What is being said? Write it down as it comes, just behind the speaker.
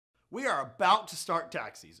We are about to start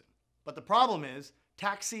tax season, but the problem is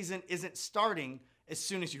tax season isn't starting as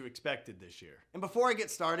soon as you expected this year. And before I get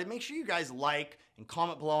started, make sure you guys like and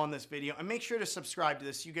comment below on this video and make sure to subscribe to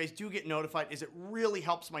this so you guys do get notified, as it really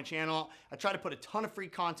helps my channel. I try to put a ton of free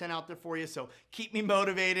content out there for you, so keep me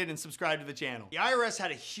motivated and subscribe to the channel. The IRS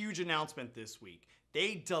had a huge announcement this week.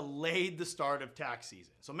 They delayed the start of tax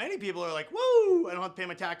season. So many people are like, woo, I don't have to pay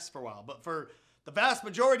my taxes for a while. But for the vast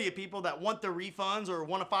majority of people that want their refunds or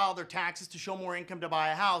want to file their taxes to show more income to buy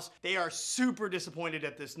a house, they are super disappointed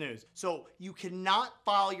at this news. So you cannot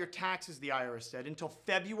file your taxes, the IRS said, until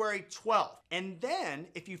February 12th. And then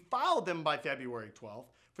if you file them by February 12th,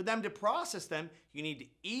 for them to process them, you need to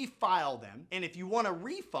e-file them. And if you want a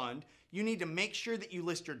refund, you need to make sure that you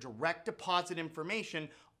list your direct deposit information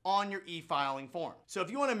on your e-filing form. So if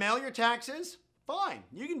you want to mail your taxes, fine.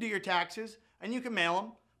 You can do your taxes and you can mail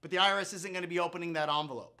them. But the IRS isn't going to be opening that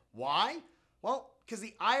envelope. Why? Well, because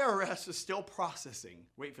the IRS is still processing,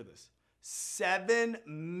 wait for this, 7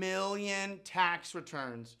 million tax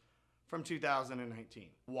returns from 2019.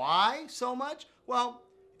 Why so much? Well,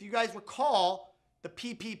 if you guys recall, the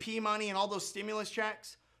PPP money and all those stimulus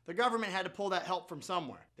checks, the government had to pull that help from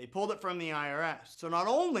somewhere. They pulled it from the IRS. So not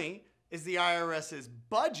only is the IRS's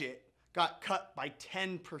budget got cut by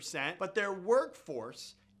 10%, but their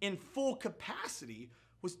workforce in full capacity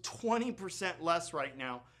was 20% less right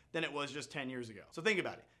now than it was just 10 years ago. So think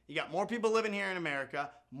about it. You got more people living here in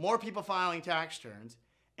America, more people filing tax returns,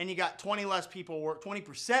 and you got 20% less people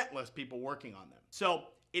working on them. So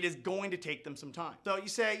it is going to take them some time. So you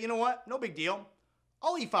say, you know what? No big deal.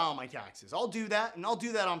 I'll e-file my taxes. I'll do that, and I'll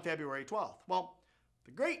do that on February 12th. Well,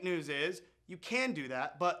 the great news is you can do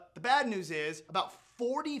that, but the bad news is about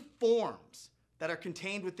 40 forms that are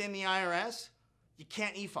contained within the IRS, you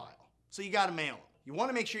can't e-file. So you gotta mail them. You want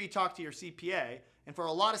to make sure you talk to your CPA, and for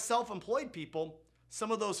a lot of self-employed people,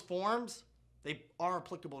 some of those forms, they are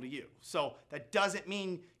applicable to you. So that doesn't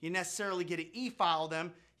mean you necessarily get to e-file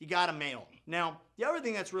them, you gotta mail them. Now, the other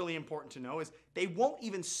thing that's really important to know is they won't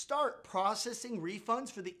even start processing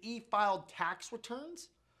refunds for the e-filed tax returns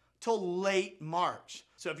till late March.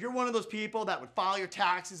 So if you're one of those people that would file your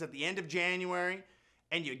taxes at the end of January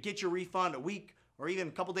and you get your refund a week or even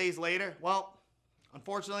a couple days later, well,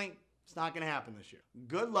 unfortunately, it's not going to happen this year.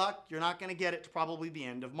 Good luck. You're not going to get it to probably the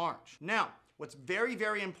end of March. Now, what's very,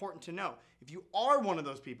 very important to know, if you are one of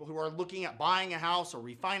those people who are looking at buying a house or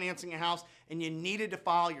refinancing a house and you needed to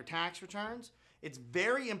file your tax returns, it's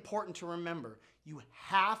very important to remember you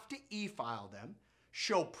have to e-file them,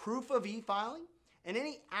 show proof of e-filing, and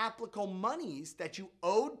any applicable monies that you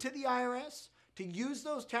owed to the IRS to use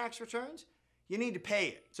those tax returns, you need to pay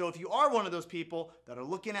it. So if you are one of those people that are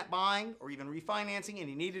looking at buying or even refinancing and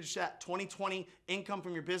you needed to show that 2020 income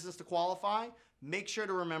from your business to qualify, make sure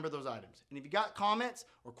to remember those items. And if you got comments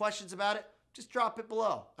or questions about it, just drop it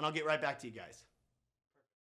below and I'll get right back to you guys.